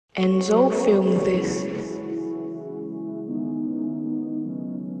Enzo filmed this.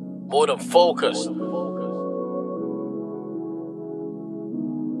 More than focused.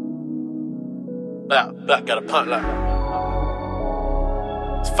 That got a punt like.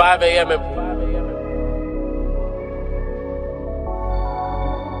 It's 5 a.m. in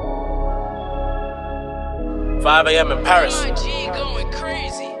 5 a.m. in Paris.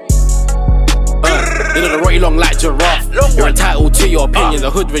 You know the rotty long like giraffe. You're entitled to your opinion. The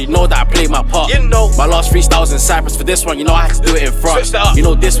hood really know that I play my part. You know. My last freestyles in Cyprus. For this one, you know I had to do it in France. You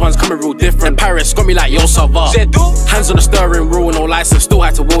know this one's coming real different. Paris got me like 𝐕𝐬𝐬𝐲. Hands on the steering wheel, no license, still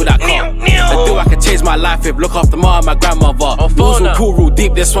had to wheel that car. 𝐸𝐬𝐻 my life with. Look after ma and my grandmother. Rules will pull real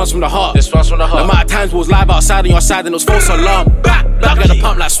deep. This one's from the heart. This one's from the heart. The amount of times was live outside on your side and it was false alarm. Back at the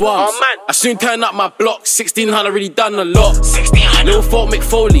pump like swans. I soon turn up my block. 1600 really done a lot. 1600. Little folk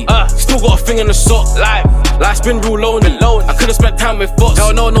McFoley. Still got a thing in the sock. Life's been real lonely. I could've spent time with Fox.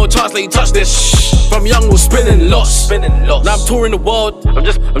 Hell no, no chance let you touch this. From young was spinning lots. Now I'm touring the world.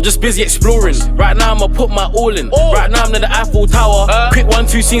 I'm just busy exploring. Right now I'ma put my all in. Right now I'm near the Eiffel Tower. Quick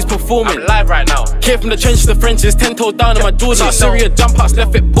 1-2 scenes performing. I'm live right now. Came from the trenches to Frenches, 10 toes down in my Jordan. Syria jump outs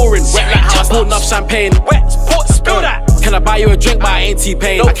left it pouring. Wet like how I poured enough champagne. Wet sport, spill that. Can I buy you a drink, but I ain't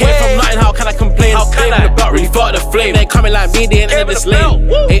T-Pain. No I came from nothing, how can I complain? How can I? The butt really fought the flame. They ain't coming like me, they ain't in this lane.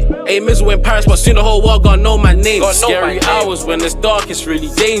 𝐸𝐬𝐬𝐬𝐬 in Paris, but soon the whole world gonna know my name. Scary hours when it's dark, it's really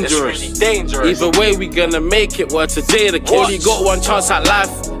dangerous. Either way, we gonna make it. Word to Jay, the kid. Only got one chance at life,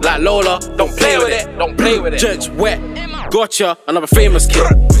 like Lola. Don't play with it, don't play with it. Judge wet, gotcha, another famous kid.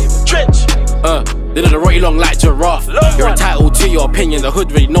 Trench. They know the rotty long like giraffe. You're entitled to your opinion. The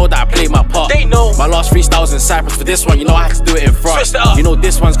hood really know that I play my part. They know. My last freestyles in Cyprus. For this one, you know I had to do it in France. You know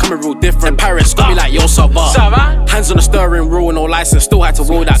this one's coming real different. Paris got me like 𝐕𝐬𝐬𝐲. Hands on the steering wheel, no license, still had to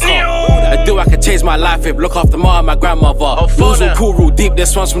wheel that car. 𝐸𝐬𝐻 my life with. Look after ma and my grandmother. Rules will pull real deep.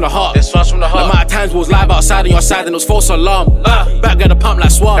 This one's from the heart. This one's from the heart. The amount of times was live outside on your side and it was false alarm. Back at the pump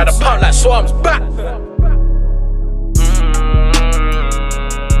like swans. Got the pump like swans. Back.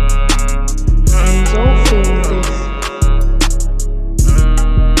 Enzo filmed this.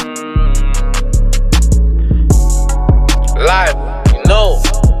 Live, you know.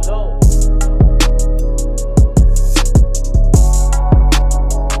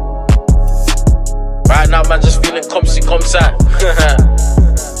 Right now, man, just feeling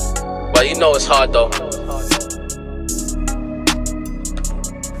𝐶𝐲𝐝𝐵. But you know it's hard though.